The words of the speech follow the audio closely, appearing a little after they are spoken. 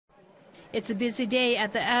It's a busy day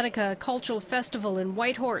at the Adaka Cultural Festival in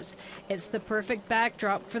Whitehorse. It's the perfect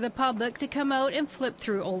backdrop for the public to come out and flip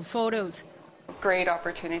through old photos. Great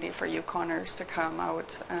opportunity for Yukoners to come out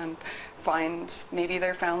and find maybe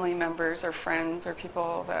their family members or friends or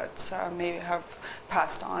people that maybe have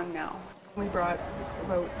passed on now. We brought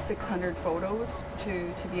about 600 photos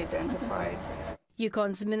to be identified.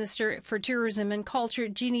 Yukon's Minister for Tourism and Culture,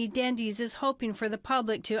 Jeannie Dandies, is hoping for the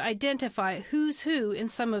public to identify who's who in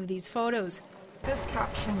some of these photos. This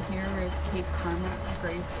caption here is Cape Carmack's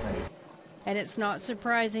gravesite. And it's not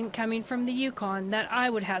surprising, coming from the Yukon, that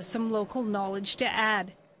I would have some local knowledge to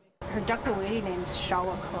add. Her Duckwa lady name's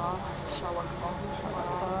Shawakaw.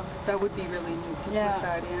 That would be really neat to put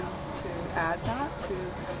that in, to add that to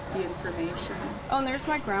the information. Oh, and there's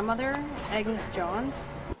my grandmother, Agnes Johns.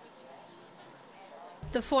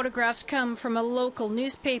 The photographs come from a local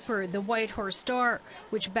newspaper, the Whitehorse Star,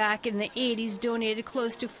 which back in the 80s donated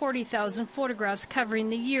close to 40,000 photographs covering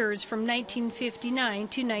the years from 1959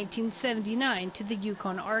 to 1979 to the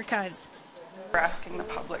Yukon archives. We're asking the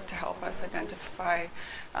public to help us identify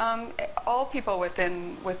all people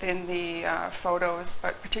within the photos,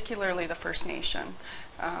 but particularly the First Nation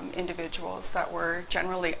individuals that were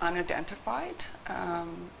generally unidentified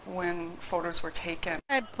when photos were taken.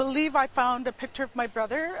 I believe I found a picture of my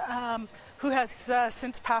brother who has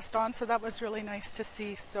since passed on, so that was really nice to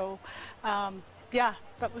see. So yeah,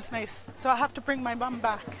 that was nice. So I'll have to bring my mom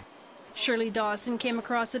back. Shirley Dawson came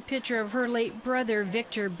across a picture of her late brother,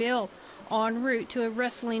 Victor Bill, en route to a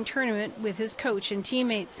wrestling tournament with his coach and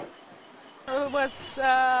teammates. It was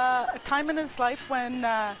a time in his life when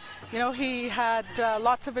he had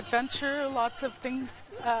lots of adventure, lots of things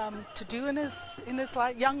to do in his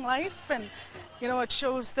young life, and it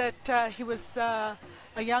shows that he was a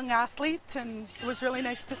young athlete, and it was really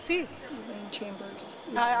nice to see. Chambers.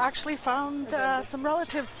 I actually found some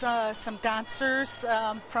relatives, some dancers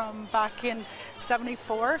from back in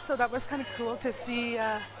 '74, so that was kind of cool to see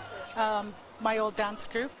my old dance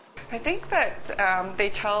group. I think that they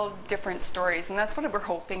tell different stories, and that's what we're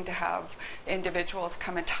hoping to have individuals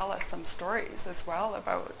come and tell us some stories as well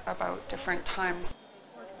about different times.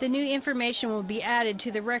 The new information will be added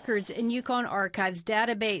to the Records and Yukon Archives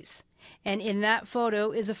database. And in that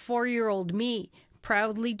photo is a 4-year-old me,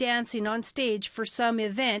 proudly dancing on stage for some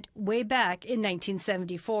event way back in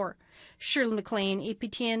 1974. Shirley McLean,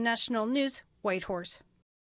 APTN National News, Whitehorse.